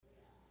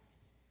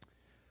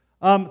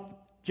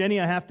Jenny,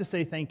 I have to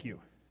say thank you,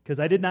 because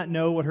I did not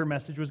know what her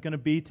message was going to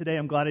be today.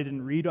 I'm glad I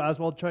didn't read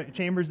Oswald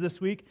Chambers this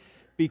week,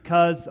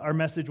 because our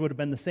message would have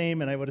been the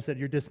same, and I would have said,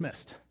 you're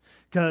dismissed,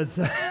 because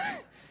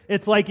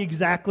it's like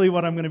exactly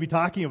what I'm going to be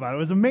talking about. It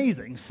was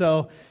amazing.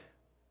 So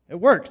it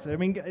works. I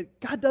mean,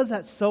 God does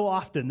that so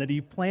often that He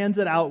plans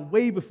it out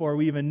way before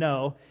we even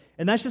know,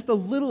 and that's just a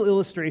little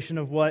illustration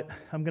of what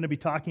I'm going to be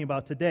talking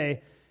about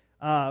today.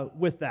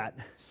 With that.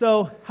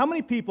 So how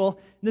many people,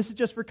 and this is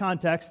just for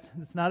context,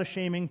 it's not a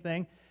shaming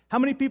thing, how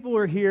many people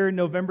were here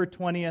November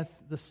 20th,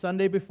 the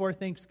Sunday before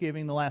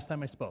Thanksgiving, the last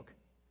time I spoke?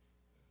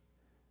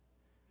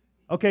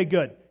 Okay,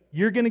 good.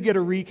 You're going to get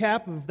a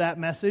recap of that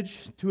message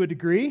to a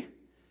degree,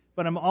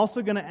 but I'm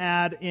also going to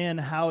add in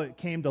how it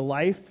came to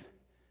life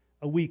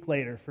a week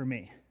later for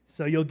me.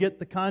 So you'll get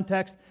the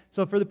context.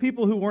 So for the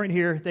people who weren't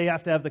here, they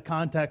have to have the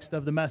context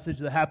of the message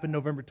that happened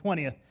November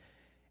 20th,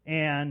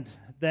 and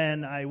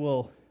then I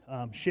will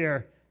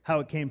share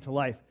how it came to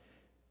life.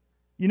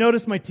 You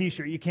notice my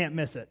t-shirt, you can't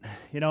miss it.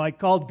 You know, I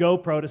called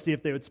GoPro to see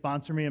if they would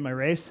sponsor me in my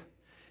race,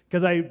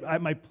 because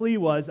my plea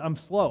was, I'm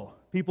slow.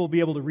 People will be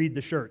able to read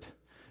the shirt.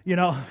 You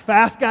know,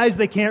 fast guys,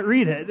 they can't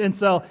read it. And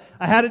so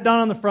I had it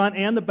done on the front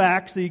and the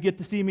back, so you get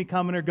to see me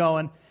coming or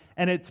going.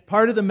 And it's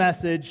part of the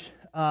message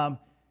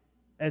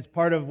as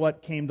part of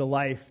what came to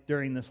life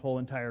during this whole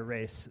entire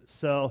race.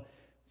 So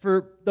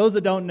for those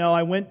that don't know,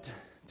 I went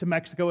to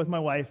Mexico with my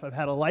wife. I've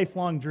had a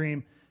lifelong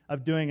dream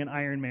of doing an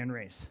Ironman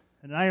race.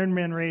 An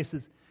Ironman race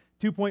is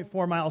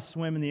 2.4-mile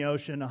swim in the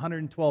ocean, a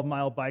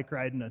 112-mile bike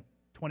ride, and a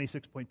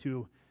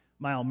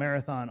 26.2-mile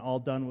marathon, all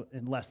done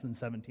in less than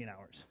 17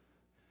 hours.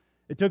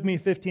 It took me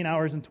 15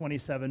 hours and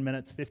 27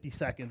 minutes, 50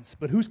 seconds,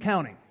 but who's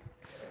counting?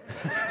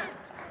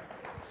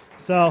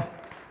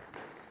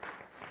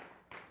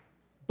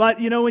 But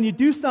you know, when you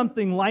do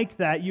something like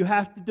that, you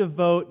have to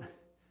devote,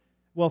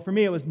 well, for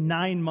me it was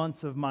 9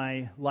 months of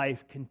my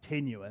life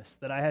continuous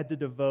that I had to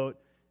devote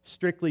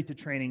strictly to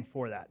training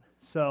for that.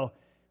 So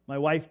my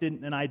wife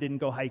and I didn't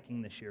go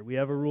hiking this year. We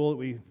have a rule that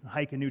we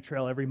hike a new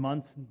trail every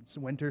month. It's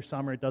winter,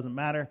 summer, it doesn't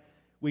matter.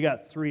 We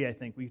got 3, I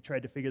think. We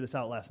tried to figure this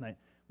out last night.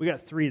 We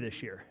got 3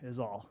 this year is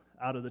all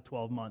out of the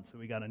 12 months that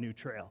we got a new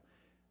trail.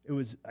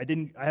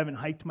 I haven't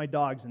hiked my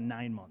dogs in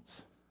 9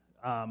 months.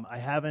 I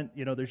haven't,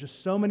 there's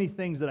just so many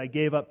things that I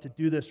gave up to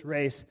do this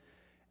race.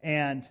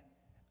 And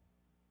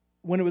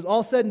when it was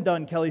all said and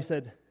done, Kelly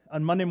said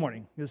on Monday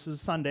morning, this was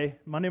Sunday,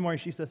 Monday morning,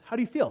 she says, "How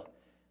do you feel?"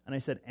 And I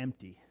said,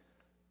 "Empty."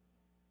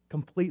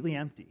 Completely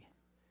empty.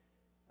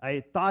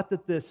 I thought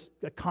that this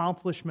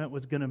accomplishment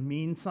was going to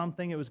mean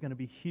something. It was going to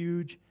be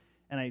huge.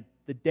 And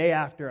the day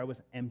after, I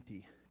was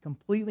empty.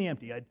 Completely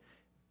empty. I'd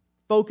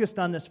focused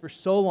on this for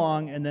so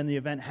long, and then the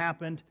event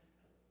happened,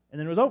 and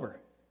then it was over.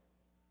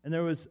 And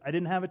I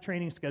didn't have a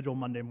training schedule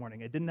Monday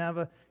morning. I didn't have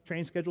a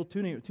training schedule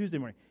Tuesday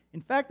morning.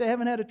 In fact, I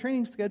haven't had a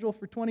training schedule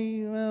for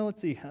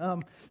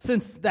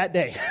since that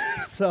day.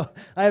 So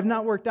I have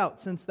not worked out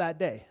since that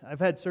day. I've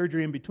had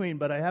surgery in between,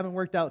 but I haven't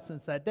worked out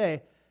since that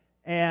day.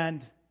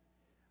 And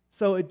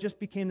so it just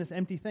became this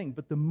empty thing.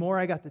 But the more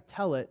I got to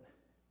tell it,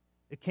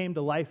 it came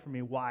to life for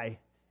me why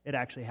it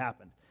actually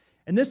happened.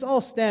 And this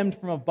all stemmed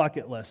from a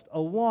bucket list a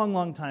long,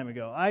 long time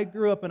ago. I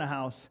grew up in a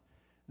house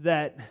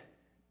that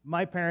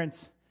my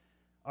parents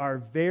are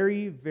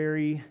very,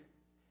 very,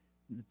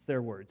 it's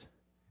their words,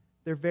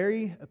 they're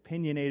very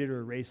opinionated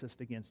or racist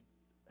against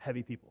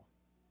heavy people.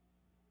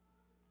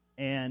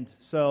 And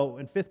so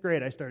in 5th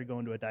grade, I started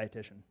going to a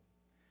dietitian.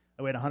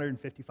 I weighed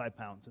 155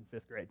 pounds in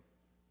 5th grade.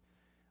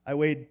 I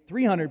weighed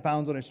 300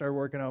 pounds when I started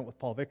working out with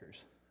Paul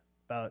Vickers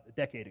about a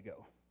decade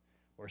ago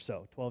or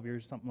so, 12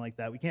 years, something like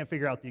that. We can't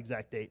figure out the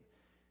exact date.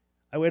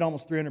 I weighed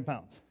almost 300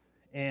 pounds.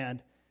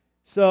 And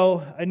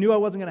so I knew I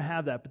wasn't going to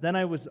have that, but then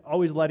I was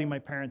always letting my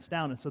parents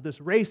down. And so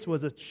this race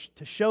was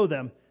to show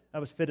them I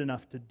was fit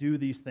enough to do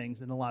these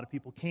things, and a lot of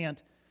people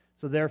can't.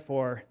 So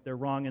therefore, they're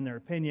wrong in their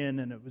opinion,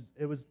 and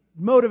it was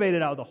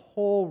motivated out of the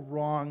whole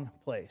wrong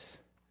place.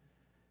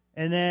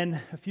 And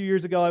then a few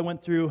years ago, I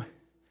went through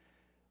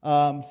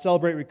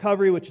Celebrate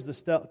Recovery, which is a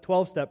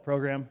 12-step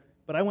program,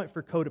 but I went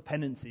for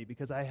codependency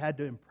because I had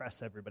to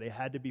impress everybody. I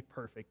had to be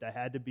perfect. I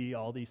had to be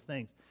all these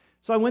things.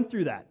 So I went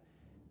through that.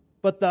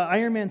 But the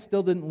Ironman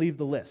still didn't leave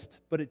the list,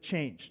 but it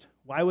changed.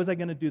 Why was I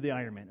going to do the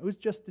Ironman? It was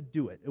just to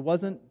do it. It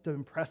wasn't to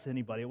impress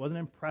anybody. It wasn't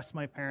to impress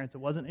my parents. It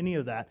wasn't any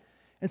of that.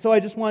 And so I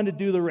just wanted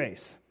to do the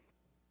race.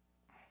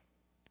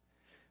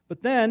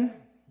 But then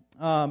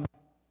I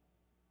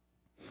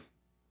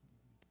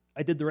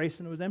did the race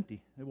and it was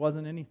empty. It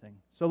wasn't anything.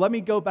 So let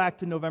me go back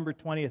to November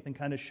 20th and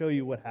kind of show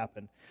you what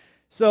happened.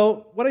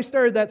 So what I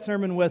started that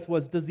sermon with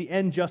was, does the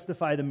end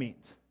justify the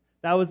means?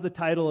 That was the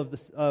title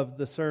of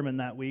the sermon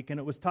that week, and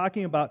it was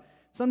talking about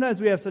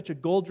sometimes we have such a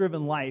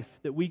goal-driven life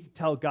that we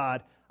tell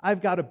God,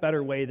 I've got a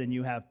better way than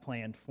you have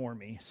planned for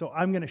me, so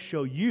I'm going to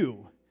show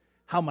you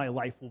how my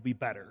life will be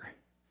better.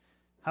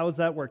 How has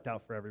that worked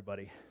out for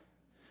everybody?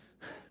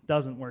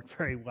 Doesn't work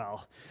very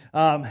well.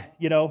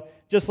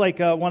 Just like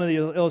one of the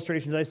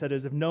illustrations I said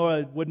is if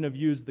Noah wouldn't have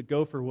used the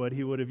gopher wood,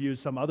 he would have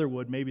used some other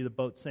wood, maybe the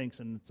boat sinks,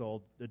 and it's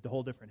a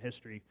whole different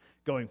history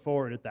going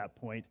forward at that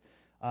point.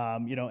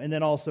 And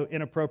then also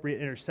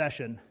inappropriate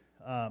intercession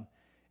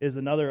is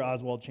another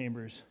Oswald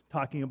Chambers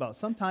talking about.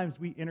 Sometimes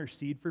we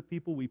intercede for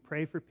people, we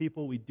pray for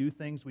people, we do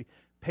things, we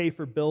pay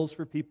for bills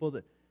for people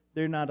that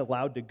they're not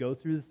allowed to go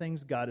through the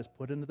things God has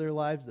put into their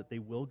lives that they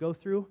will go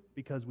through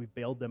because we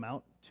bailed them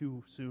out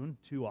too soon,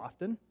 too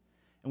often.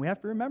 And we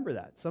have to remember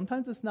that.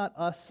 Sometimes it's not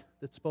us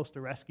that's supposed to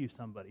rescue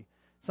somebody.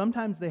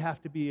 Sometimes they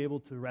have to be able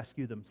to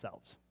rescue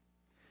themselves.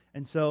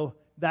 And so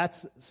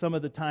that's some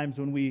of the times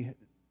when we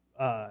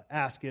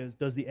ask is,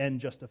 does the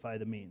end justify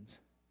the means?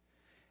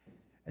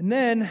 And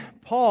then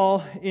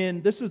Paul,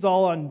 this was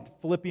all on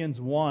Philippians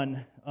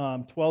 1,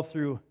 12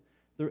 through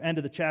the end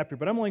of the chapter,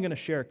 but I'm only going to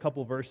share a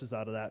couple verses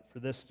out of that for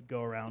this to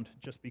go around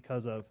just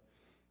because of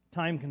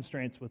time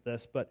constraints with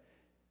this. But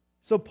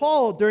so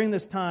Paul, during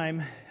this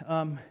time,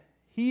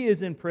 he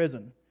is in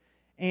prison.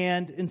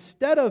 And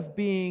instead of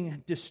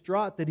being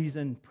distraught that he's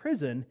in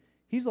prison,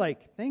 he's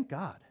like, thank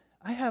God,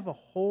 I have a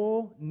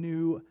whole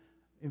new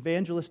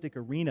evangelistic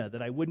arena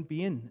that I wouldn't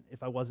be in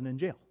if I wasn't in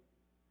jail,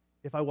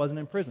 if I wasn't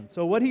in prison.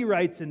 So what he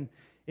writes in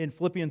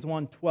Philippians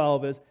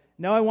 1:12 is,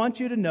 now I want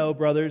you to know,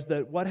 brothers,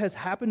 that what has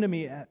happened to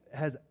me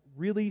has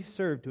really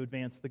served to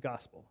advance the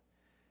gospel.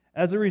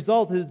 As a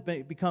result, it has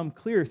become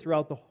clear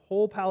throughout the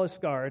whole palace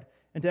guard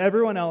and to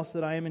everyone else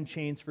that I am in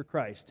chains for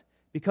Christ.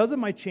 Because of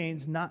my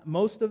chains, not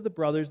most of the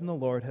brothers in the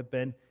Lord have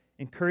been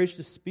encouraged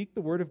to speak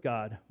the word of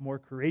God more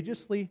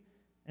courageously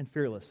and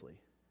fearlessly.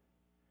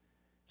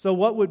 So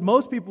what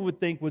most people would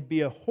think would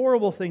be a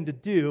horrible thing to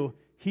do,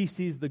 he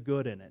sees the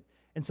good in it.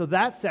 And so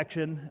that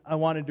section I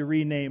wanted to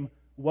rename,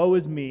 Woe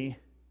is Me,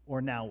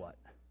 or Now What?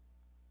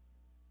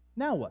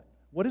 Now what?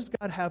 What does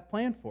God have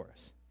planned for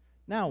us?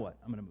 Now what?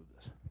 I'm going to move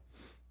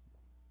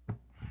this.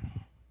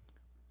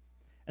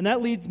 And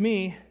that leads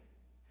me,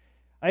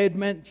 I had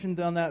mentioned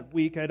on that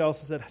week, I'd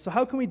also said, so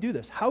how can we do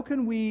this? How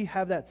can we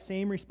have that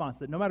same response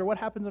that no matter what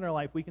happens in our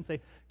life, we can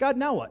say, God,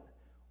 now what?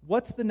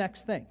 What's the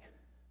next thing?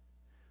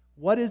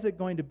 What is it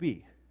going to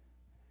be?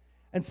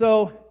 And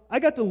so I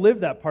got to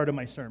live that part of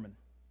my sermon.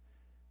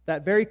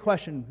 That very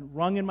question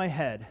rung in my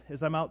head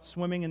as I'm out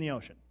swimming in the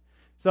ocean.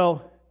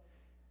 So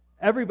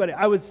everybody,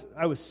 I was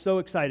so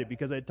excited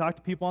because I had talked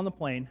to people on the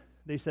plane.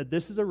 They said,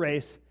 this is a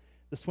race.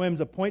 The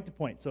swim's a point to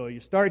point. So you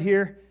start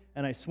here,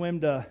 and I swim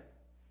to,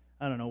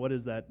 I don't know, what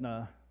is that?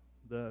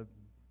 The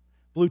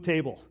Blue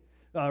Table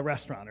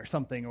restaurant or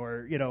something.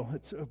 Or,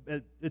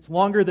 it's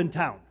longer than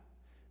town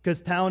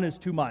because town is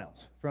 2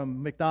 miles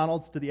from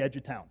McDonald's to the edge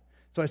of town.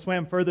 So I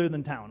swam further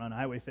than town on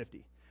Highway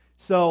 50.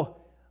 So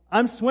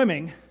I'm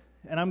swimming,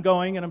 and I'm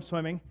going, and I'm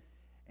swimming.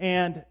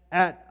 And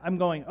I'm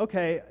going,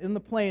 okay, in the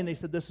plane, they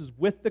said this is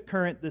with the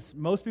current.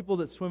 Most people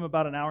that swim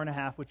about an hour and a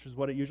half, which is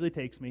what it usually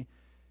takes me,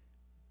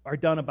 are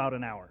done about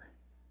an hour.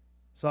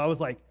 So I was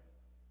like,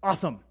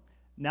 awesome.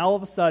 Now all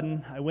of a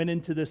sudden, I went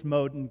into this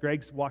mode, and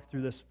Greg's walked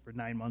through this for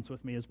 9 months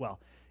with me as well.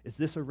 Is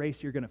this a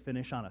race you're going to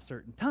finish on a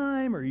certain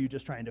time, or are you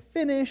just trying to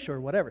finish, or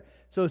whatever?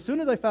 So as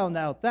soon as I found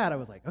out that, I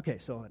was like, okay,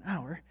 so an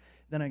hour.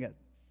 Then I got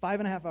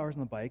 5.5 hours on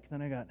the bike.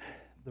 Then I got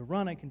the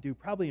run I can do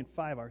probably in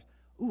 5 hours.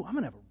 Ooh, I'm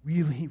going to have a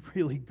really,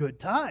 really good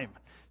time.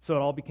 So it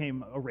all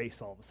became a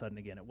race all of a sudden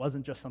again. It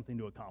wasn't just something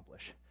to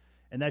accomplish.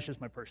 And that's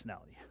just my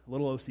personality, a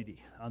little OCD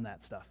on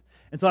that stuff.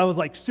 And so I was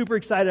like super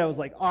excited. I was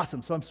like,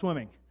 awesome. So I'm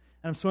swimming,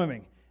 and I'm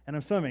swimming, and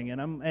I'm swimming,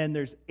 and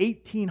there's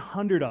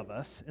 1,800 of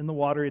us in the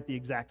water at the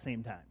exact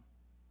same time.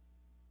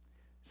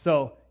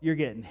 So you're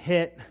getting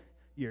hit,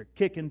 you're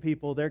kicking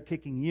people, they're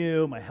kicking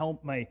you.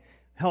 My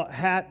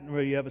hat,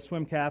 where you have a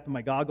swim cap, and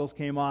my goggles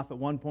came off at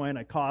one point.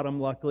 I caught them,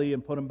 luckily,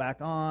 and put them back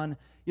on.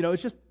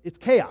 It's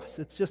chaos.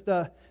 It's just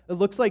it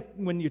looks like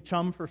when you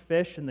chum for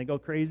fish and they go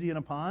crazy in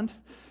a pond.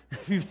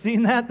 If you've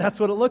seen that,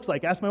 that's what it looks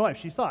like. Ask my wife,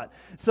 she saw it.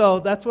 So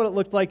that's what it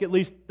looked like, at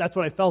least. That's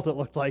what I felt it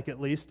looked like, at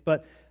least.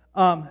 But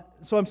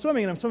so I'm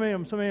swimming, and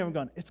I'm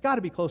going, it's got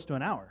to be close to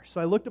an hour. So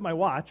I looked at my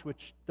watch,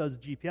 which does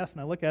GPS,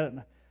 and I look at it,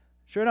 and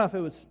sure enough, it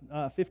was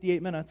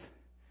 58 minutes,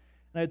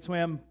 and I had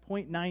swam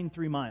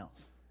 0.93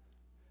 miles.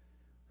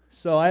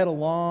 So I had a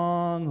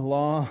long,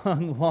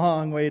 long,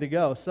 long way to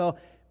go. So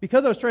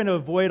because I was trying to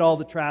avoid all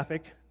the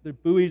traffic, the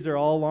buoys are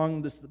all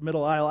along this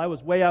middle aisle, I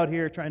was way out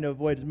here trying to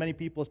avoid as many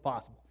people as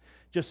possible,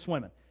 just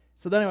swimming.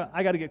 So then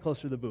I got to get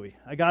closer to the buoy.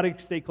 I got to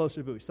stay closer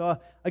to the buoy. So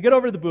I get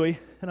over to the buoy,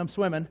 and I'm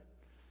swimming.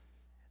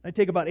 I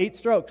take about 8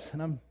 strokes,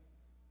 and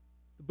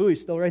the buoy's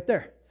still right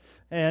there.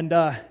 And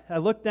I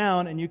look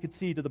down, and you could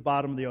see to the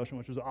bottom of the ocean,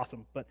 which was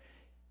awesome. But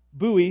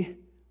buoy,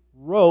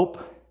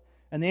 rope,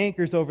 and the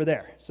anchor's over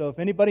there. So if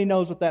anybody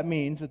knows what that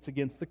means, it's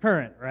against the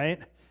current,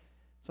 right?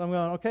 So I'm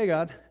going, okay,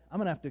 God, I'm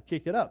going to have to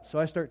kick it up. So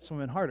I start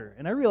swimming harder.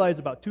 And I realize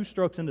about 2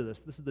 strokes into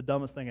this is the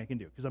dumbest thing I can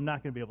do because I'm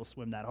not going to be able to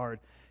swim that hard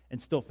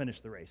and still finish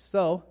the race.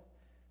 So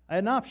I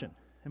had an option,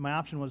 and my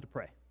option was to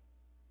pray.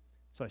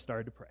 So I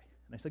started to pray.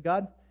 And I said,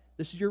 God,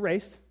 this is your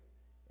race.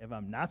 If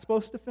I'm not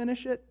supposed to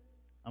finish it,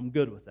 I'm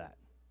good with that.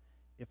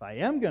 If I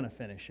am going to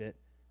finish it,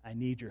 I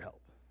need your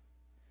help.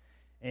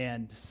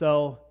 And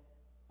so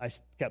I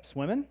kept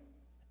swimming.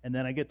 And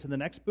then I get to the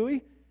next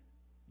buoy,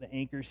 the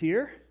anchor's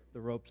here,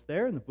 the rope's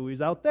there, and the buoy's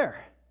out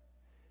there.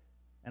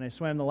 and I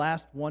swam the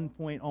last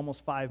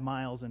 1.5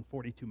 miles in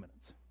 42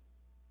 minutes.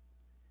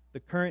 The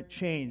current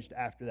changed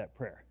after that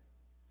prayer.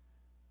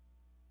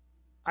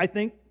 I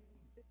think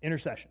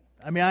intercession.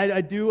 I mean,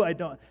 I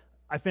don't.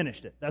 I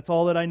finished it. That's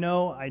all that I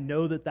know. I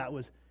know that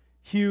was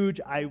huge.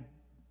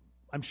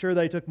 I'm sure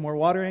that I took more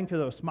water in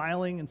because I was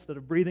smiling instead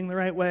of breathing the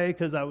right way,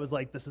 because I was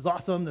like, this is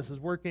awesome, this is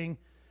working.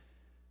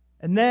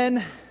 And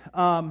then,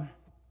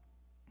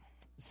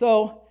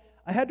 so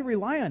I had to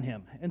rely on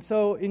him. And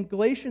so in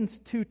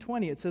Galatians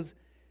 2:20, it says,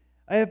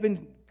 I have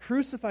been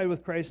crucified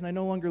with Christ, and I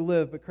no longer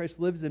live, but Christ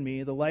lives in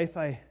me. The life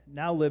I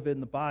now live in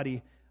the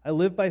body, I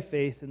live by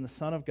faith in the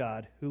Son of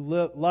God, who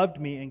loved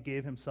me and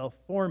gave himself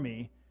for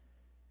me.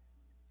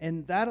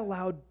 And that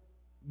allowed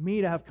me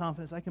to have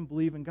confidence I can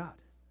believe in God.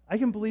 I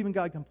can believe in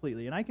God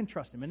completely, and I can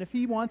trust him. And if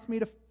he wants me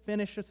to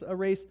finish a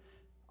race,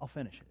 I'll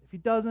finish it. If he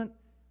doesn't,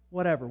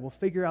 whatever. We'll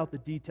figure out the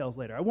details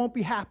later. I won't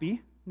be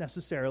happy,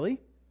 necessarily,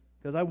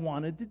 because I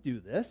wanted to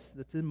do this.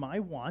 That's in my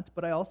want,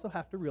 but I also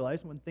have to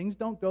realize when things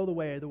don't go the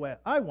way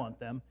I want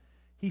them,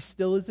 he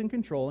still is in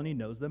control, and he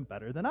knows them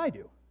better than I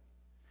do.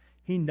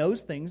 He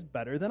knows things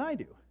better than I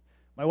do.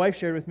 My wife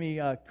shared with me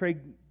Craig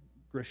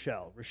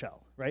Groeschel,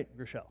 right?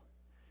 Groeschel.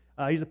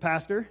 He's a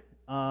pastor.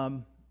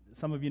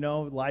 Some of you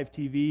know live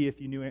TV.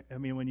 If you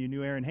knew, when you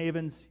knew Aaron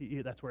Havens,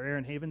 that's where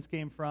Aaron Havens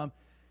came from.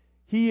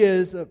 He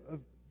is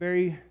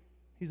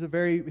he's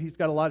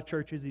got a lot of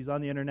churches. He's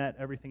on the internet,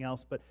 everything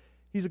else, but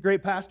he's a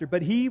great pastor.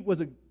 But he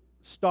was a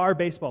star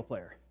baseball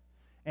player,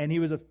 and he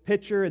was a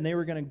pitcher, and they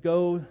were going to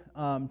go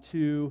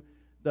to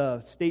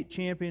the state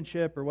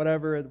championship or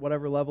whatever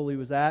level he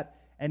was at.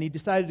 And he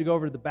decided to go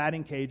over to the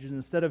batting cages. And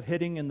instead of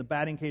hitting in the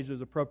batting cage that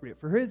was appropriate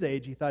for his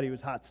age, he thought he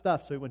was hot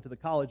stuff, so he went to the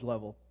college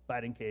level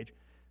batting cage.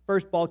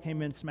 First ball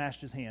came in,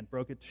 smashed his hand,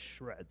 broke it to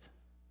shreds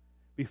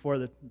before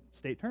the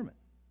state tournament.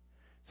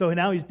 So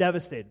now he's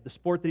devastated. The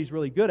sport that he's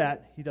really good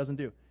at, he doesn't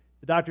do.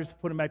 The doctors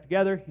put him back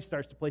together. He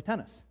starts to play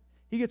tennis.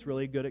 He gets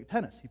really good at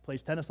tennis. He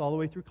plays tennis all the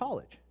way through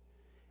college.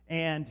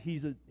 And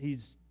he's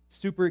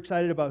super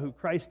excited about who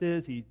Christ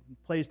is. He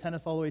plays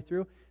tennis all the way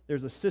through.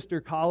 There's a sister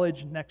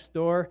college next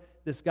door.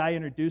 This guy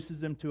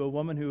introduces him to a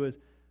woman who is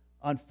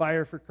on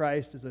fire for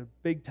Christ, is a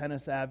big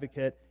tennis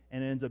advocate,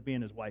 and ends up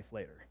being his wife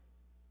later.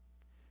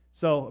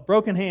 So a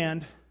broken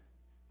hand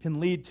can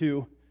lead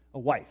to a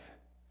wife.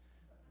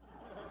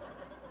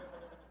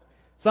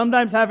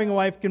 Sometimes having a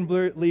wife can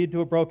lead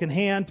to a broken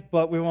hand,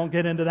 but we won't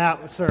get into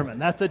that sermon.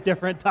 That's a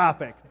different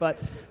topic. But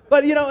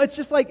it's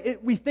just like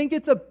we think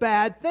it's a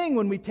bad thing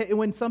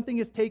when something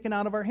is taken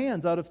out of our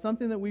hands, out of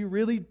something that we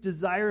really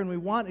desire and we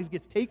want, it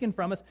gets taken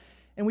from us,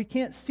 and we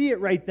can't see it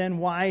right then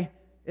why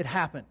it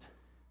happened.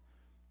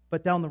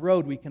 But down the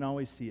road, we can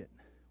always see it,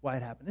 why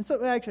it happened. And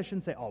so, actually, I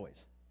shouldn't say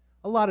always.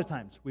 A lot of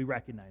times we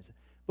recognize it.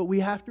 But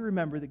we have to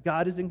remember that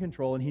God is in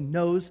control, and he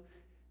knows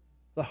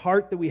the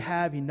heart that we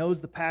have, he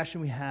knows the passion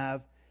we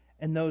have,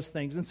 and those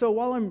things. And so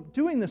while I'm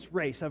doing this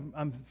race,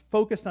 I'm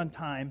focused on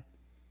time.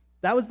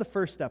 That was the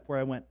first step where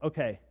I went,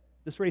 okay,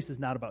 this race is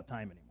not about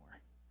time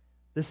anymore.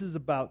 This is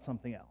about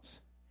something else.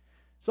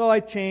 So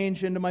I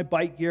change into my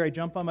bike gear. I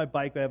jump on my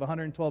bike. I have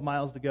 112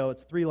 miles to go.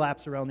 It's 3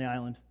 laps around the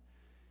island.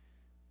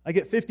 I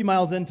get 50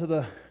 miles into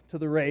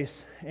the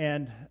race,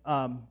 and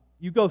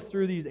you go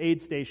through these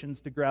aid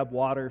stations to grab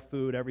water,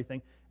 food,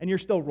 everything, and you're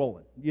still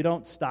rolling. You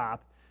don't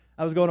stop.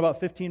 I was going about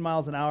 15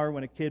 miles an hour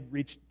when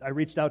I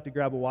reached out to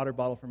grab a water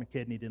bottle from a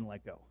kid, and he didn't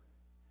let go.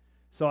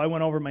 So I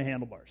went over my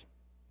handlebars.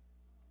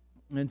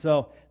 And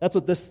so that's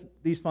what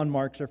these fun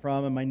marks are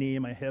from, and my knee,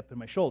 and my hip, and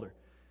my shoulder.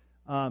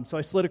 So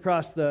I slid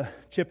across the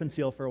chip and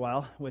seal for a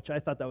while, which I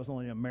thought that was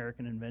only an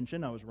American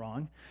invention. I was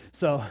wrong.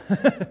 So,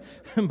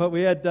 but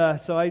we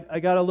had, so I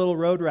got a little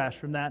road rash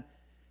from that.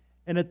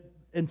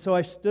 And so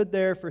I stood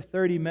there for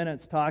 30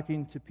 minutes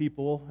talking to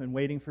people and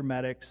waiting for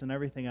medics and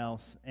everything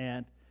else.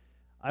 And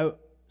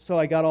so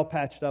I got all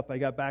patched up. I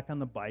got back on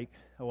the bike.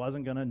 I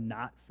wasn't going to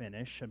not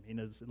finish,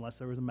 unless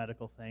there was a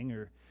medical thing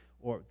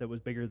or that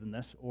was bigger than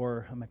this,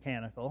 or a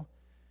mechanical.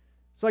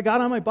 So I got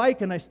on my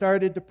bike and I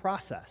started to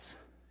process.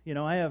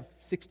 I have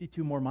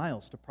 62 more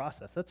miles to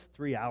process. That's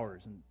 3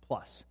 hours and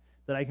plus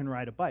that I can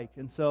ride a bike.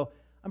 And so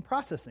I'm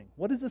processing.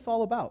 What is this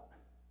all about?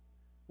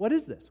 What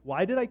is this?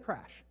 Why did I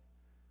crash?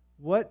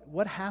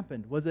 What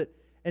happened? Was it,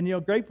 and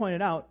Greg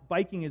pointed out,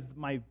 biking is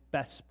my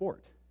best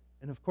sport.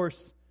 And of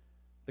course,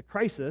 the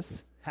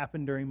crisis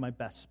happened during my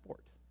best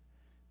sport.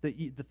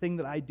 The thing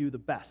that I do the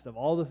best. Of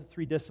all the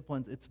 3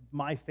 disciplines, it's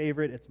my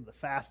favorite, it's the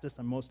fastest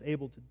I'm most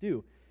able to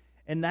do.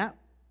 And that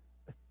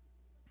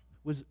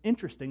was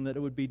interesting that it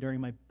would be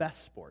during my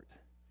best sport.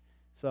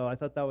 So I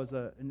thought that was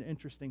an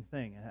interesting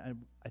thing.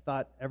 I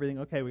thought everything,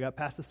 okay, we got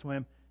past the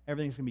swim,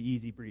 everything's going to be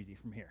easy breezy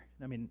from here.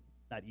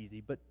 Not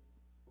easy, but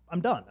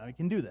I'm done. I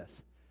can do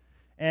this.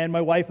 And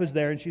my wife was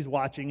there, and she's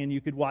watching, and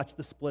you could watch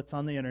the splits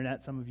on the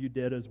internet. Some of you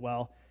did as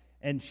well.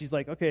 And she's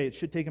like, okay, it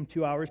should take him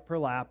 2 hours per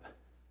lap.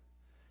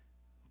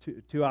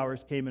 2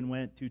 hours came and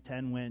went,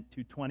 2:10 went,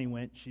 2:20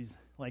 went. She's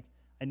like,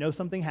 I know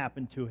something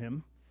happened to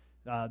him.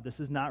 This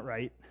is not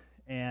right.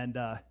 And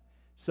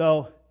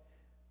so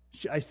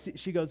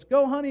she goes,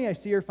 go, honey. I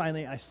see her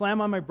finally. I slam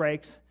on my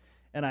brakes,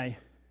 and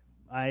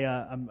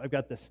I've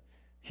got this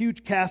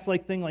huge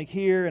cast-like thing like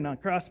here and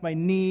across my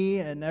knee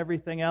and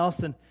everything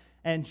else,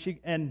 and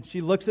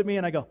she looks at me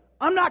and I go,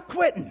 "I'm not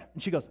quitting,"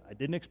 and she goes, "I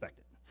didn't expect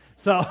it."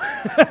 So,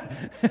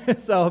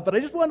 but I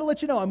just wanted to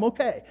let you know I'm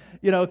okay,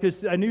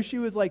 because I knew she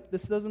was like,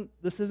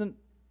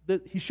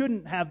 he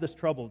shouldn't have this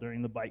trouble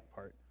during the bike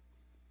part.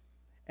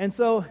 And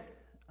so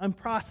I'm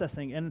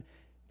processing, and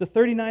the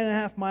 39 and a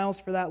half miles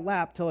for that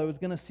lap till I was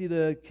going to see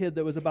the kid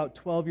that was about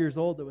 12 years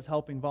old that was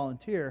helping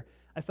volunteer,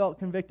 I felt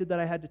convicted that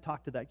I had to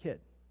talk to that kid.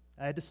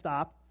 I had to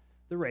stop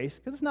the race,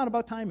 because it's not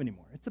about time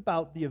anymore. It's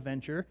about the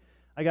adventure.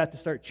 I got to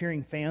start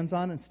cheering fans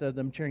on instead of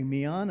them cheering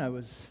me on. I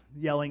was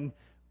yelling,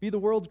 "Be the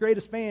world's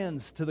greatest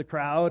fans," to the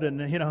crowd, and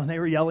they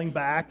were yelling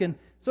back. And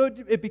so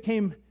it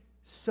became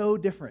so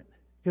different,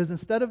 because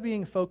instead of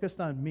being focused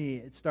on me,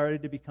 it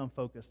started to become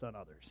focused on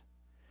others.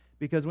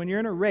 Because when you're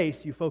in a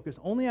race, you focus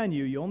only on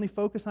you only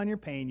focus on your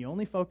pain, you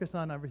only focus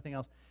on everything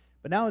else.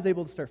 But now I was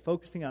able to start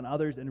focusing on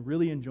others and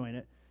really enjoying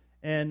it.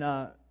 And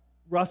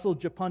Russell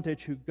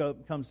Japuntich, who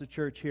comes to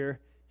church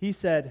here, he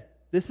said,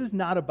 "This is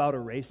not about a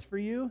race for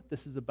you.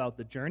 This is about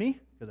the journey,"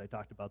 because I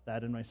talked about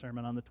that in my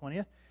sermon on the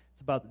 20th.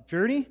 It's about the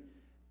journey,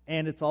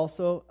 and it's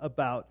also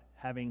about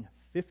having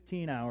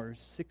 15 hours,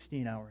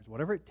 16 hours,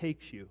 whatever it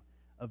takes you,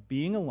 of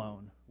being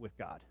alone with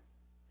God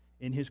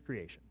in His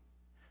creation.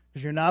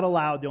 Because you're not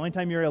allowed, the only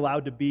time you're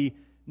allowed to be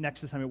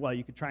next to somebody, well,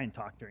 you could try and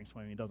talk during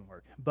swimming, it doesn't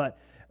work. But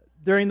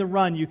during the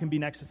run, you can be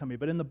next to somebody.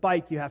 But in the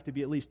bike, you have to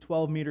be at least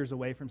 12 meters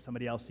away from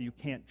somebody else so you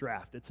can't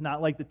draft. It's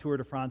not like the Tour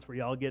de France where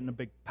you all get in a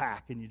big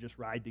pack and you just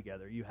ride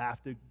together. You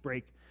have to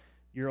break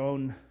your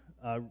own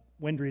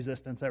wind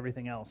resistance,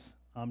 everything else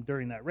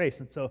during that race.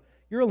 And so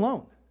you're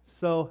alone.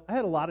 So I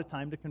had a lot of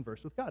time to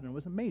converse with God, and it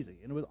was amazing,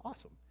 and it was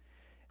awesome.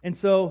 And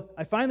so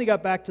I finally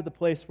got back to the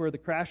place where the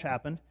crash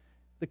happened.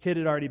 The kid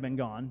had already been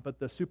gone, but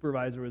the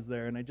supervisor was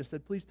there, and I just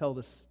said, "Please tell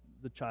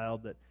the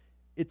child that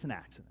it's an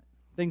accident.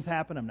 Things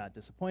happen. I'm not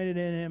disappointed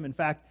in him. In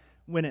fact,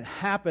 when it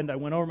happened, I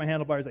went over my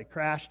handlebars, I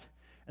crashed,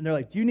 and they're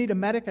like, 'Do you need a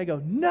medic?' I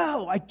go,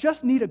 'No, I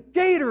just need a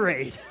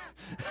Gatorade.'"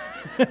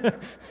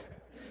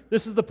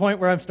 This is the point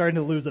where I'm starting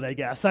to lose it, I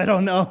guess. I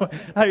don't know.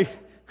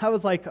 I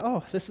was like,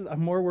 I'm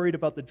more worried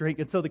about the drink.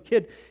 And so the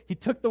kid, he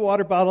took the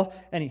water bottle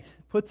and he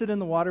puts it in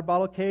the water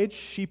bottle cage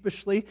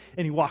sheepishly,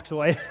 and he walks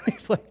away.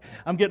 He's like,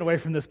 "I'm getting away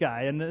from this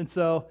guy." And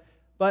so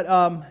I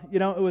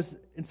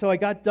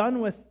got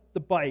done with the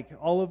bike,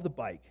 all of the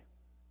bike.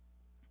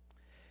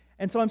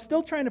 And so I'm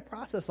still trying to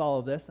process all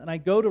of this, and I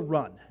go to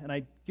run, and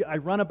I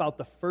run about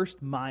the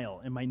first mile,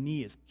 and my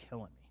knee is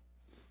killing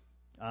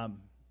me.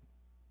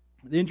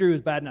 The injury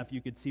was bad enough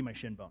you could see my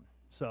shin bone.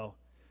 So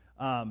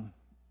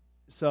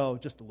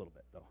just a little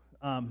bit, though.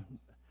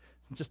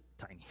 Just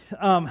tiny.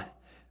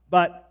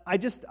 But I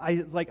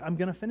was like, I'm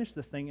going to finish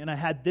this thing, and I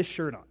had this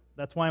shirt on.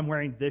 That's why I'm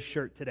wearing this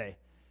shirt today.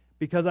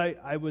 Because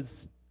I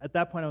was, at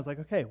that point, I was like,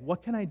 okay,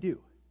 what can I do?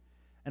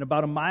 And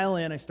about a mile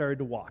in, I started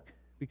to walk.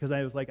 Because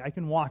I was like, I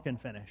can walk and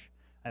finish.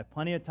 I have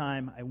plenty of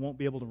time. I won't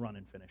be able to run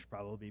and finish,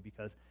 probably,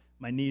 because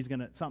something's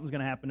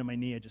going to happen to my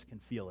knee. I just can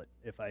feel it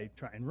if I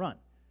try and run.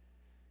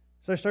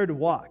 So I started to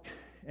walk,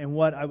 and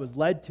what I was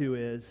led to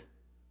is,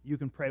 you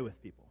can pray with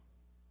people.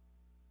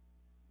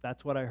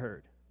 That's what I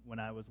heard when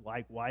I was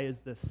like, why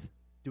is this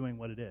doing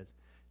what it is?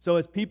 So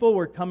as people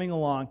were coming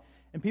along,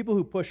 and people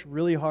who push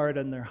really hard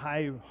on their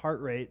high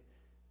heart rate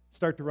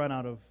start to run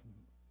out of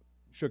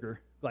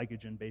sugar,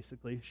 glycogen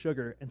basically,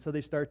 sugar, and so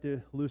they start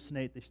to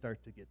hallucinate, they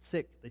start to get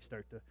sick, they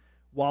start to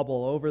wobble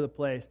all over the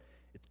place.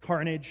 It's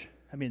carnage.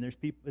 I mean,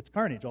 it's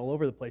carnage all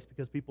over the place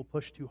because people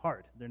push too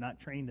hard. They're not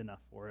trained enough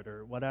for it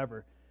or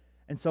whatever.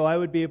 And so I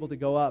would be able to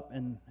go up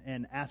and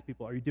ask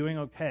people, "Are you doing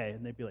okay?"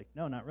 And they'd be like,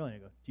 "No, not really."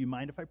 And I go, "Do you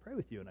mind if I pray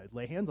with you?" And I'd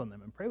lay hands on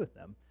them and pray with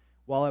them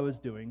while I was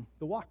doing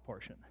the walk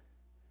portion.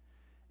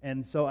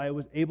 And so I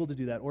was able to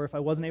do that. Or if I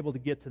wasn't able to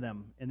get to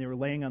them and they were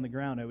laying on the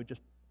ground, I would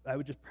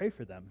just pray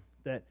for them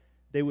that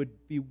they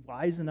would be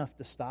wise enough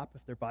to stop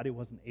if their body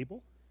wasn't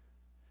able,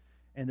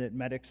 and that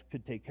medics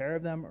could take care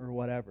of them or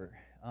whatever.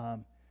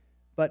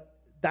 But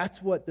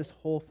that's what this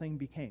whole thing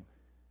became.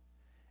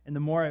 And the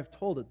more I've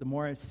told it, the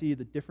more I see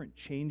the different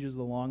changes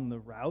along the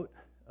route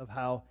of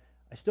how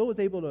I still was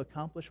able to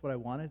accomplish what I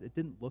wanted. It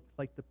didn't look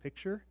like the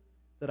picture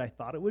that I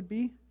thought it would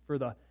be for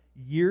the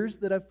years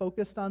that I've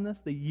focused on this,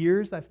 the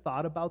years I've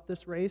thought about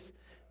this race,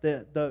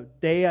 the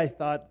day I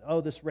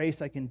thought, this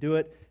race, I can do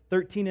it.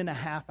 13 and a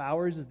half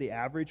hours is the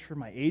average for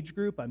my age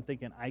group. I'm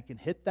thinking I can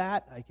hit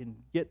that. I can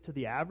get to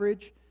the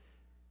average.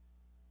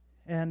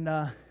 And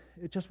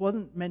it just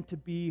wasn't meant to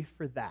be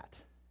for that.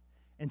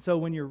 And so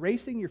when you're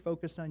racing, you're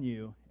focused on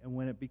you. And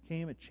when it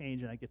became a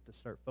change and I get to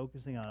start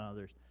focusing on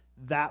others,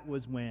 that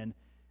was when,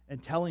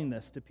 and telling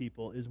this to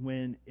people is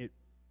when it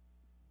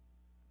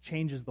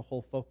changes the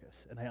whole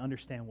focus. And I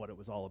understand what it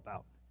was all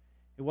about.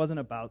 It wasn't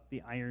about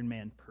the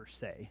Ironman per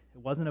se. It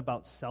wasn't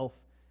about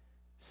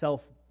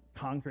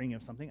self-conquering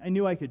of something. I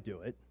knew I could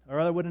do it,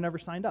 or I would have never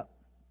signed up.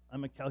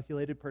 I'm a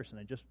calculated person.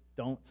 I just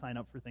don't sign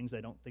up for things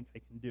I don't think I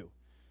can do.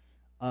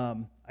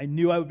 I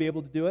knew I would be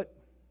able to do it,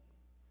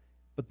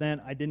 but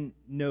then I didn't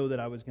know that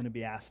I was going to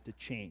be asked to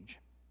change.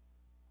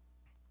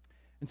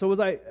 And so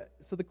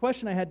the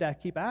question I had to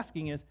keep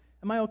asking is,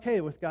 am I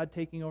okay with God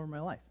taking over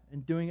my life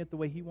and doing it the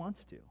way He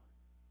wants to?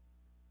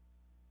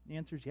 The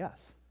answer is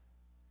yes.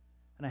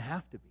 And I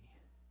have to be.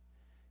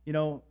 You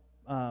know,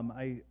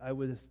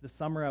 this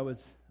summer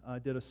I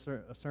did a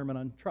sermon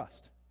on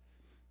trust.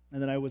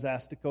 And then I was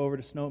asked to go over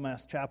to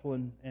Snowmass Chapel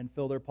and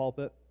fill their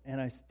pulpit,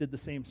 and I did the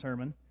same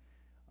sermon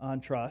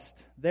on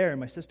trust there. And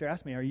my sister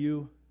asked me, "Are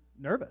you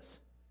nervous?"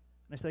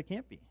 And I said, I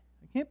can't be.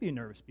 I can't be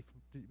nervous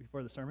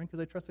before the sermon because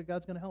I trust that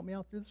God's going to help me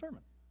out through the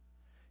sermon.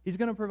 He's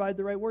going to provide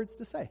the right words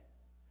to say.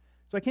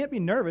 So I can't be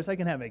nervous. I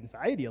can have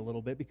anxiety a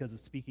little bit because of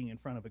speaking in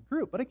front of a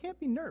group, but I can't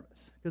be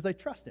nervous because I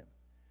trust Him.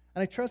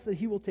 And I trust that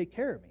He will take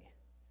care of me.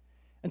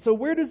 And so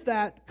where does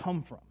that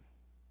come from?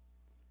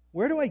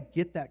 Where do I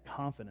get that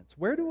confidence?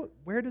 Where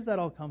does that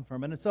all come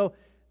from? And so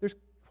there's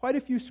quite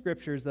a few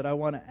scriptures that I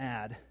want to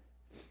add.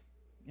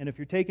 And if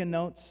you're taking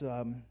notes,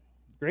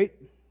 great.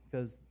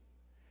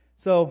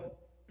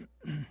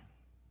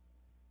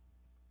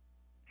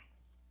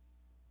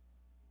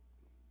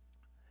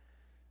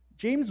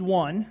 James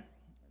 1,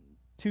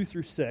 2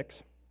 through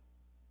 6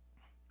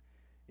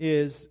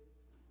 is,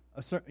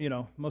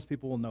 most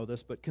people will know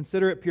this, but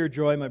consider it pure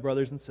joy, my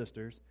brothers and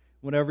sisters,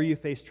 whenever you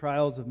face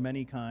trials of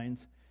many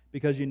kinds,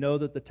 because you know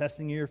that the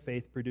testing of your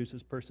faith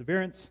produces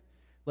perseverance.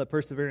 Let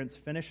perseverance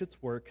finish its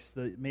work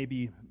so that it may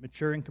be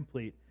mature and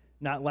complete,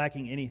 not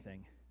lacking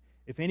anything.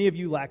 If any of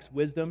you lacks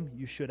wisdom,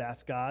 you should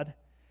ask God,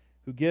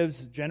 who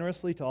gives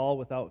generously to all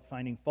without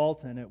finding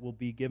fault, and it will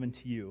be given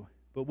to you.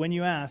 But when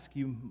you ask,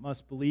 you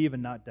must believe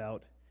and not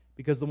doubt,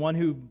 because the one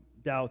who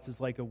doubts is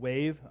like a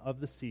wave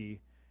of the sea,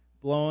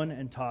 blown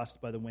and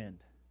tossed by the wind.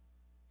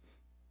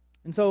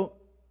 And so,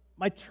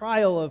 my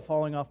trial of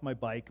falling off my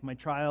bike,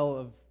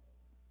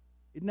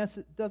 it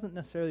doesn't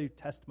necessarily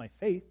test my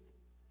faith,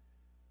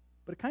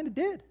 but it kind of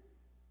did.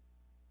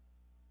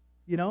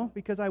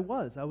 Because I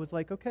was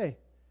like, okay,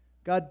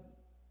 God,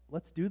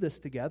 let's do this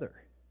together.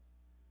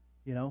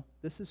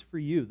 This is for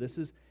you. This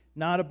is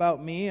not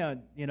about me. I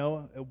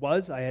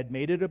had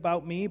made it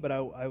about me, but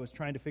I was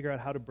trying to figure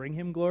out how to bring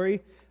Him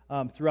glory.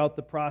 Throughout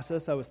the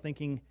process, I was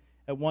thinking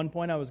at one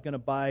point I was going to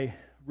buy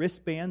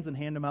wristbands and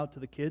hand them out to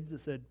the kids that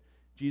said,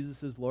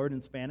 Jesus is Lord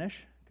in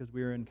Spanish, because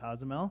we were in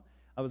Cozumel.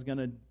 I was going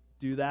to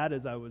do that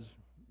as I was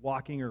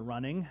walking or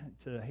running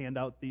to hand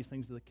out these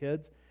things to the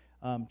kids.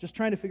 Just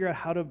trying to figure out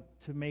how to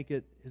make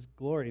it His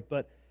glory.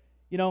 But,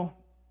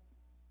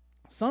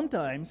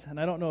 sometimes, and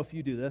I don't know if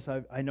you do this,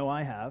 I know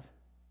I have,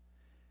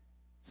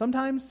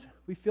 sometimes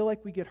we feel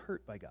like we get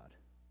hurt by God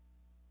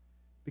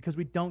because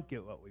we don't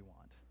get what we want,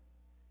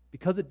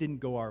 because it didn't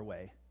go our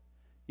way.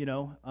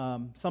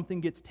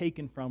 Something gets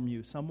taken from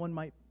you. Someone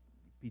might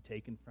be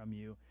taken from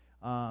you.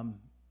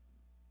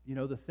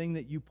 The thing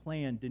that you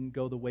planned didn't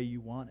go the way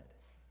you wanted.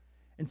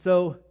 And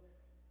so,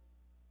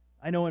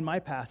 I know in my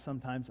past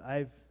sometimes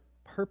I've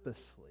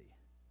purposefully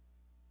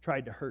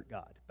tried to hurt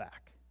God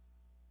back.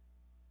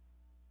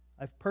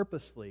 I've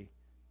purposefully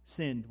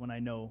sinned when I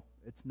know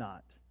it's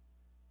not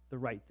the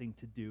right thing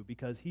to do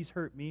because He's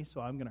hurt me,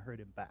 so I'm going to hurt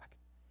Him back.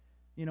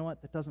 You know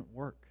what? That doesn't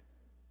work.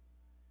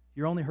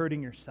 You're only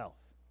hurting yourself,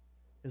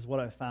 is what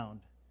I've found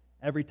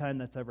every time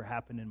that's ever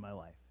happened in my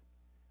life,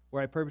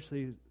 where I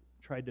purposely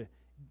tried to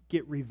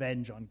get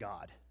revenge on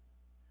God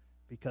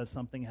because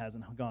something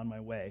hasn't gone my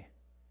way.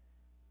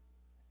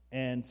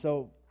 And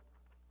so,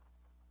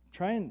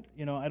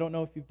 I don't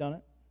know if you've done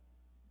it.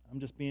 I'm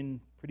just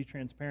being pretty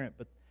transparent,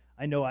 but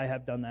I know I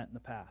have done that in the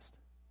past.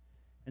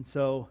 And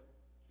so,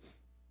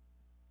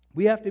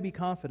 we have to be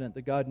confident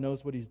that God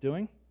knows what He's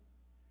doing.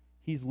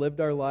 He's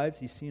lived our lives.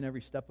 He's seen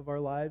every step of our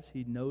lives.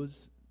 He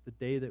knows the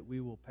day that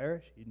we will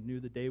perish. He knew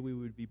the day we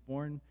would be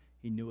born.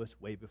 He knew us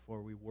way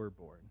before we were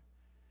born.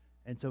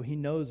 And so He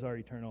knows our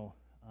eternal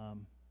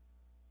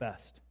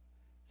best.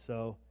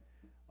 So,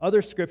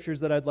 other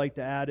scriptures that I'd like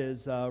to add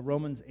is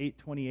Romans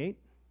 8:28.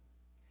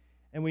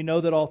 And we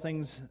know that all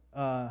things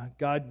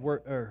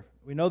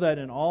we know that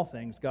in all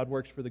things God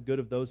works for the good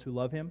of those who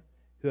love Him,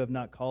 who have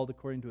not called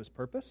according to His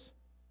purpose.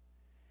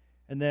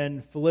 And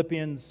then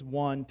Philippians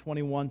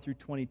 1:21 through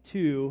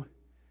 22,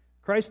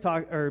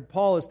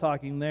 Paul is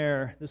talking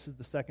there. This is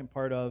the second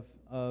part of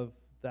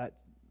that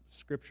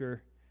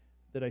scripture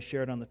that I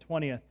shared on the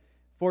 20th.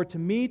 For to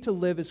me to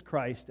live is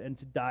Christ, and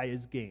to die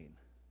is gain.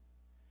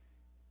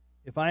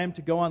 If I am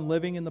to go on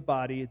living in the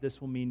body,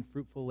 this will mean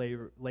fruitful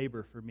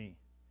labor for me.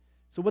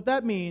 So what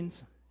that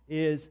means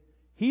is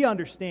he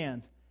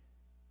understands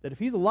that if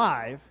he's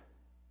alive,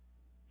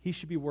 he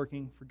should be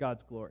working for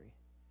God's glory.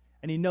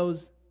 And he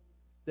knows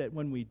that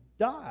when we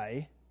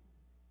die,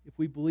 if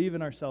we believe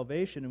in our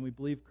salvation and we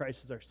believe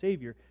Christ is our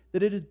Savior,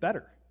 that it is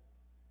better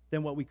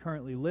than what we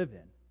currently live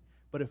in.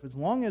 But if as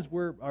long as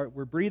we're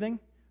breathing,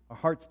 our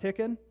heart's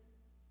ticking,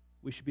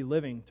 we should be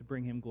living to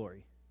bring Him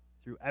glory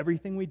through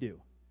everything we do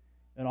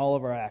and all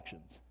of our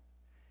actions.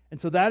 And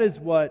so that is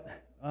what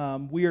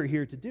we are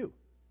here to do.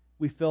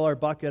 We fill our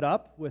bucket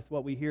up with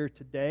what we hear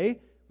today,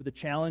 with the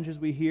challenges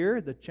we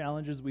hear, the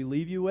challenges we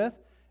leave you with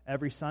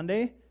every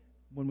Sunday.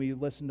 when we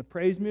listen to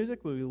praise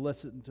music, we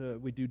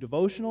do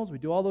devotionals, we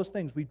do all those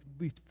things. We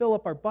fill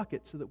up our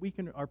bucket so that we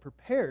are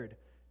prepared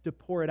to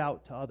pour it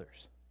out to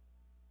others.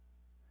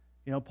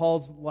 You know,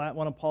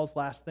 one of Paul's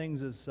last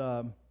things is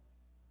it's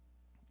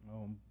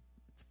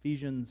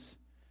Ephesians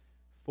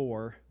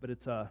 4, but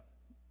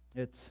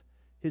it's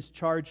his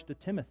charge to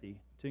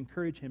Timothy to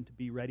encourage him to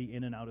be ready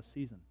in and out of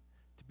season,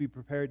 to be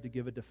prepared to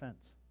give a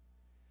defense.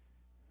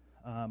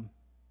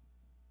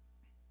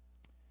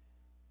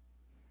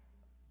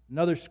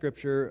 Another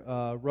scripture,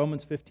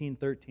 Romans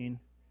 15:13.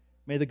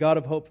 May the God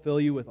of hope fill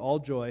you with all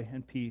joy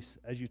and peace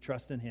as you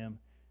trust in Him,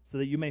 so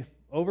that you may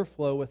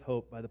overflow with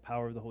hope by the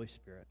power of the Holy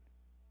Spirit.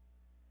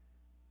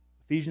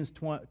 Ephesians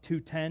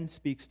 2:10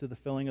 speaks to the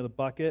filling of the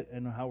bucket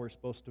and how we're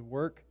supposed to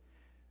work.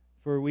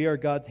 For we are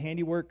God's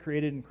handiwork,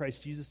 created in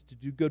Christ Jesus to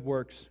do good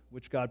works,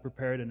 which God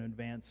prepared in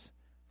advance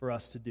for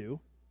us to do.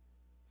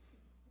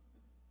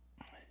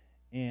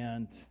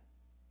 And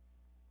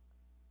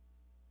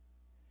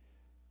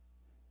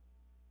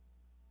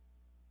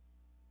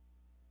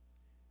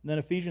then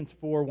Ephesians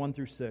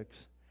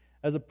 4:1-6.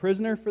 As a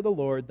prisoner for the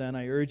Lord, then,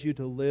 I urge you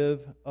to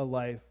live a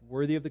life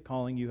worthy of the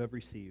calling you have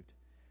received.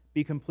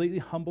 Be completely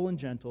humble and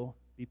gentle.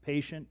 Be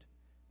patient,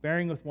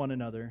 bearing with one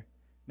another.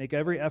 Make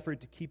every effort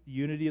to keep the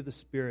unity of the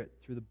Spirit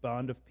through the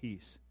bond of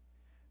peace.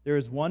 There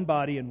is one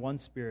body and one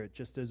Spirit,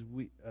 just as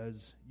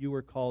you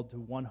were called to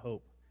one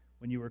hope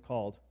when you were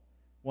called.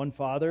 One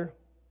Father,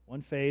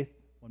 one faith,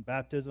 one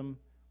baptism,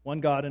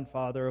 one God and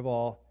Father of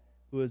all,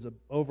 who is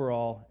over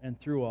all and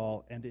through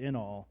all and in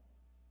all.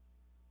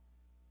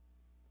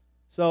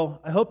 So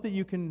I hope that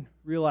you can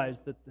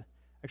realize that,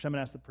 actually I'm going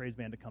to ask the praise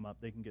band to come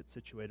up. They can get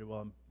situated while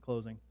I'm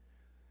closing.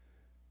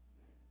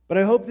 But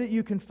I hope that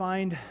you can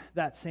find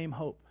that same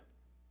hope,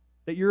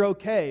 that you're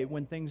okay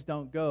when things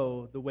don't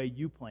go the way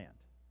you planned,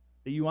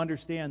 that you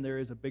understand there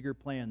is a bigger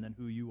plan than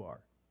who you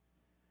are.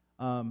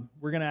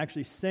 We're going to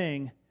actually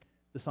sing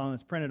the song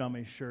that's printed on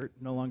my shirt,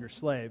 No Longer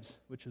Slaves,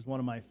 which is one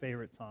of my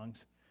favorite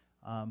songs.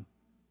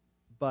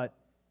 But,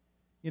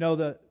 you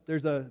know,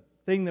 there's a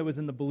thing that was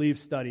in the Believe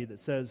study that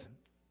says,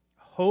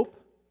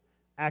 hope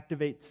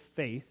activates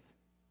faith,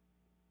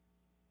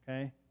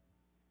 okay?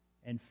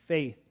 And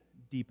faith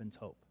deepens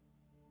hope.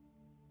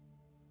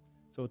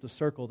 So it's a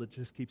circle that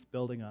just keeps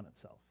building on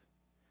itself.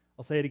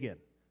 I'll say it again.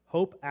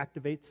 Hope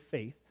activates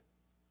faith,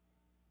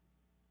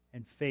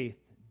 and faith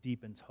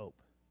deepens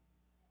hope.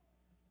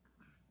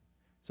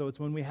 So it's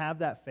when we have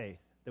that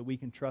faith that we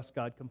can trust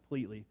God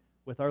completely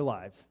with our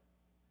lives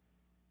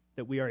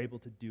that we are able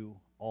to do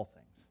all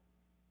things.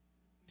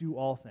 Do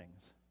all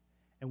things.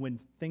 And when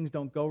things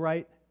don't go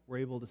right, we're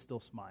able to still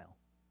smile.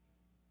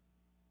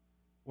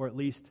 Or at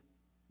least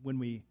when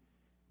we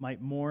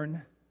might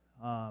mourn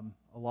a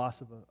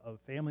loss of a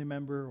family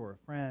member or a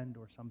friend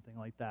or something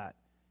like that,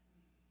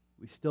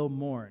 we still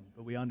mourn,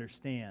 but we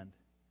understand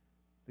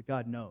that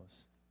God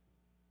knows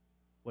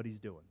what He's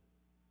doing.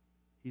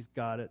 He's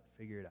got it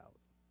figured out.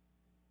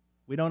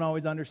 We don't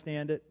always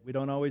understand it. We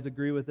don't always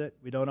agree with it.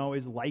 We don't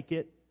always like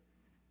it.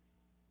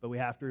 But we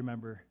have to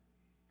remember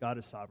God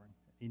is sovereign.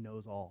 He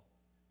knows all.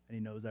 And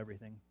He knows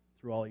everything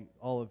through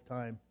all of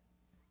time.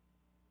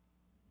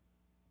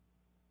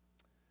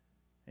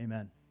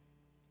 Amen.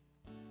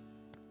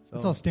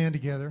 Let's all stand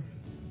together.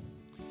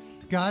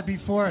 God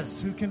before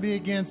us, who can be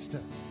against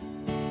us?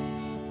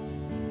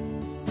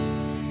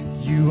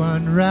 You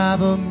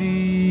unravel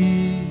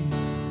me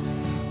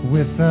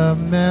with a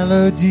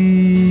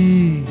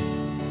melody.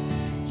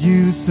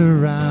 You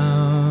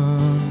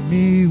surround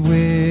me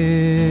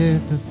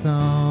with a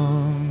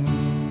song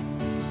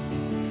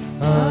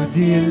of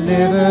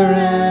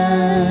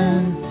deliverance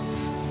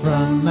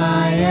from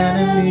my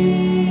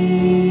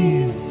enemies,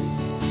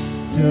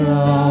 till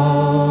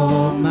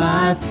all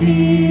my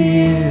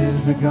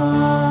fears are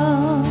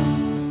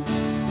gone.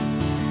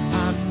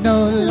 I'm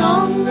no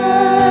longer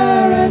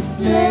a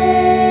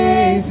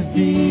slave to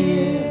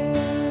fear.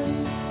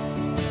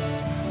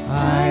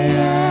 I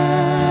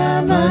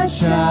am a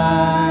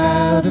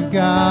child of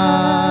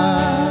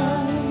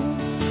God.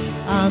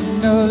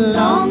 I'm no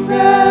longer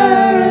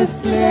a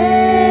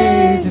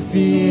slave to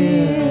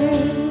fear.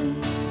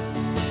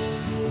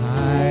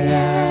 I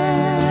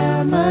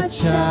am a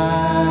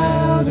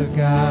child of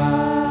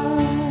God.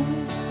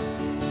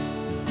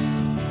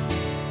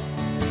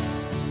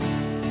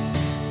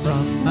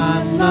 From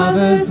my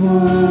mother's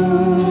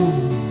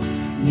womb,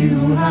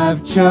 you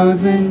have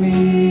chosen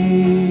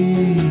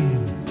me.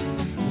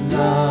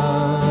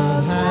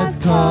 Love has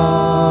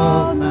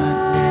called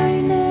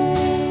my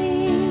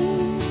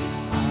name.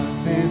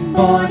 I've been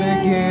born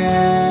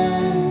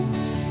again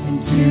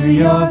into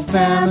your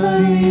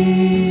family.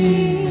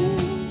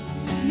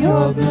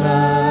 Your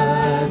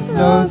blood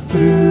flows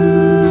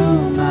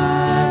through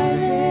my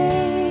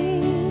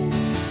veins.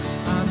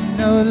 I'm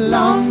no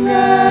longer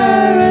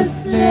a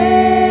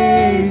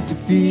slave to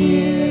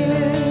fear.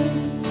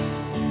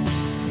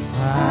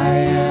 I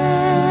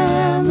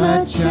am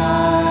a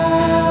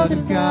child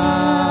of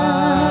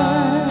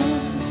God.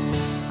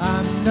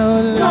 I'm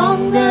no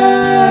longer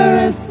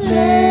a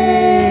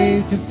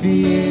slave to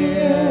fear.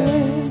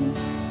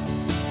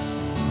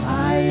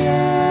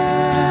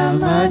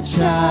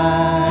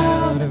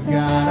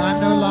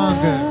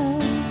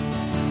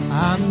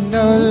 I'm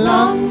no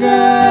longer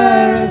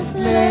a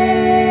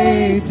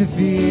slave to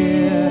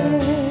fear.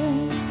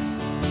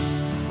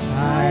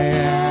 I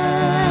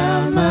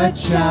am a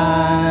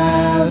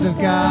child of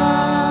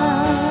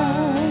God.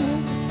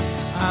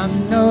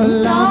 I'm no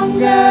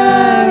longer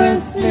a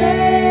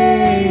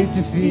slave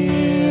to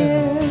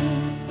fear.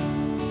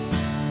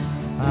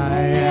 I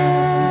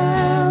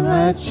am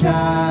a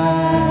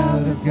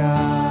child of God.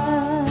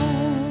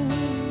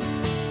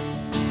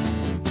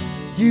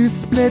 You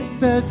split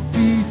the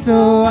sea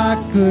so I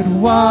could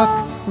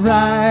walk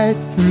right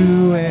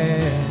through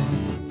it.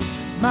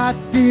 My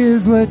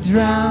fears were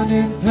drowned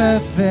in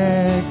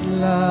perfect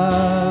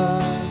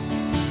love.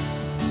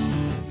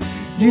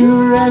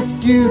 You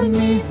rescued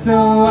me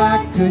so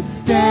I could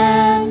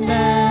stand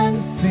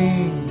and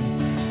sing.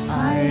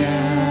 I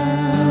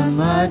am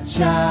a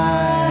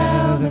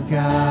child of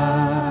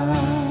God.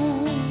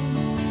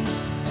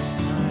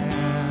 I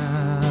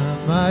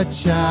am a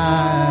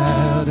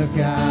child of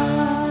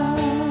God.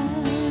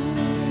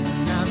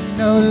 And I'm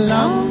no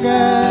longer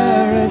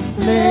a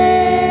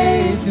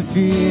slave to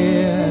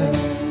fear.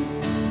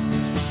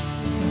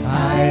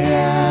 I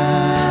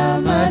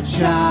am a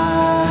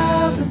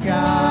child of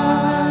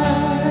God.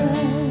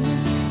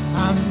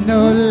 I'm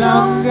no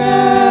longer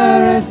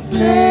a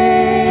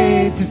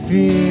slave to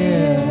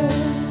fear.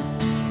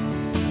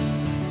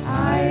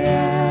 I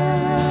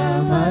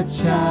am a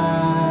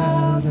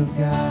child of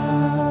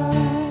God.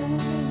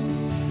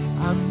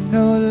 I'm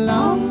no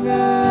longer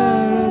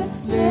a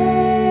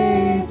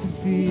slave to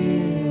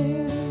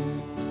fear.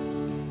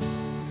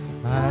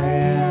 I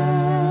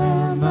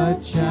am a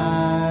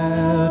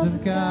child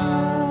of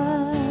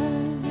God.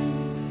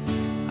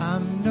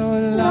 I'm no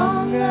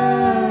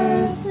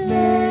longer a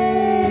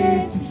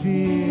slave to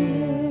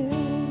fear.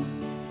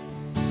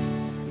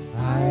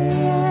 I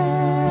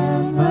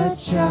am a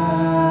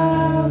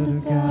child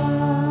of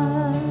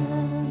God.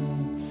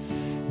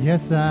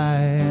 Yes, I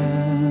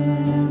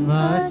am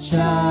a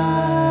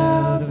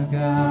child of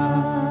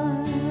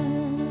God.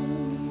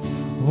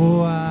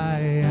 Oh, I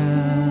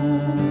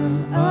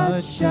am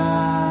a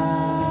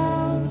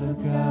child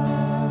of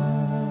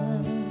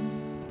God.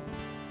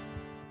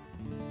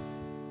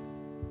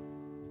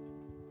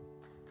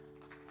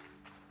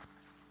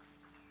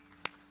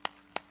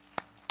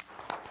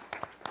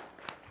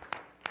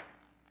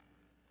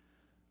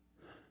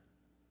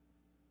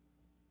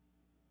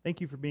 Thank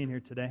you for being here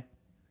today.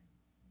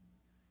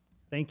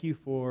 Thank you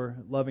for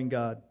loving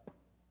God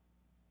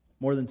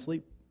more than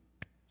sleep.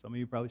 Some of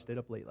you probably stayed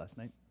up late last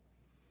night.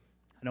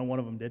 I know one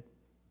of them did.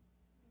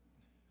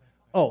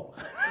 Oh.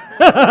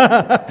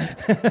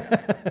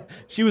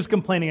 She was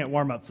complaining at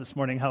warm-ups this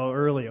morning how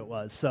early it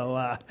was.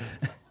 So,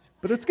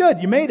 but it's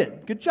good. You made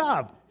it. Good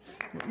job.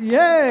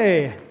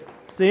 Yay.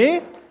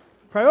 See?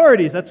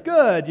 Priorities. That's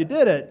good. You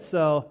did it.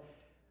 So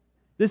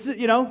this is,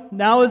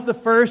 now is the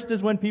first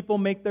is when people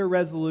make their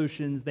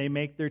resolutions, they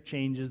make their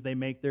changes, they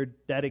make their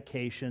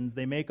dedications,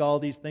 they make all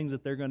these things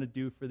that they're going to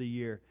do for the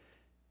year.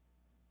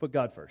 Put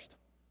God first.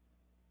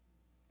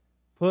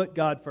 Put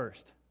God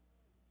first.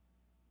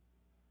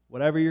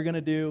 Whatever you're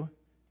going to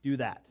do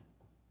that.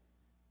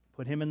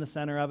 Put Him in the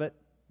center of it,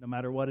 no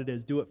matter what it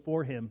is. Do it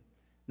for Him,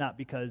 not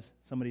because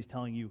somebody's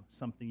telling you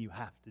something you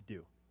have to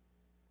do.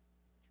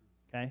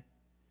 Okay?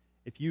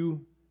 If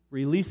you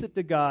release it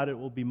to God, it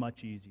will be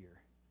much easier.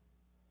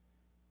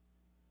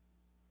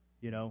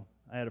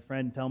 I had a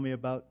friend tell me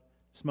about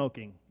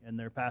smoking, and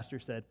their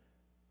pastor said,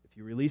 if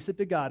you release it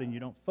to God and you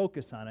don't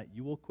focus on it,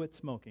 you will quit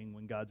smoking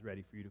when God's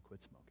ready for you to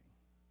quit smoking.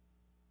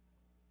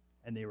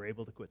 And they were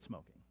able to quit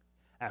smoking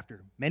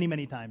after many,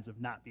 many times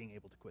of not being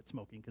able to quit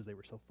smoking because they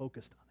were so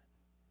focused on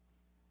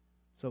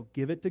it. So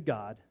give it to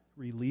God,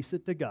 release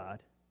it to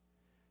God,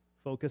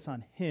 focus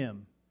on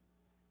Him,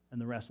 and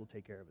the rest will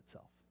take care of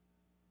itself.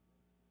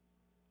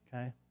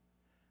 Okay?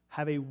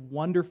 Have a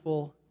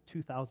wonderful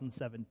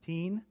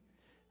 2017.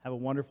 Have a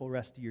wonderful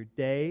rest of your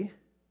day.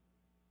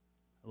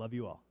 I love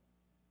you all.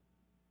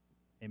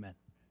 Amen.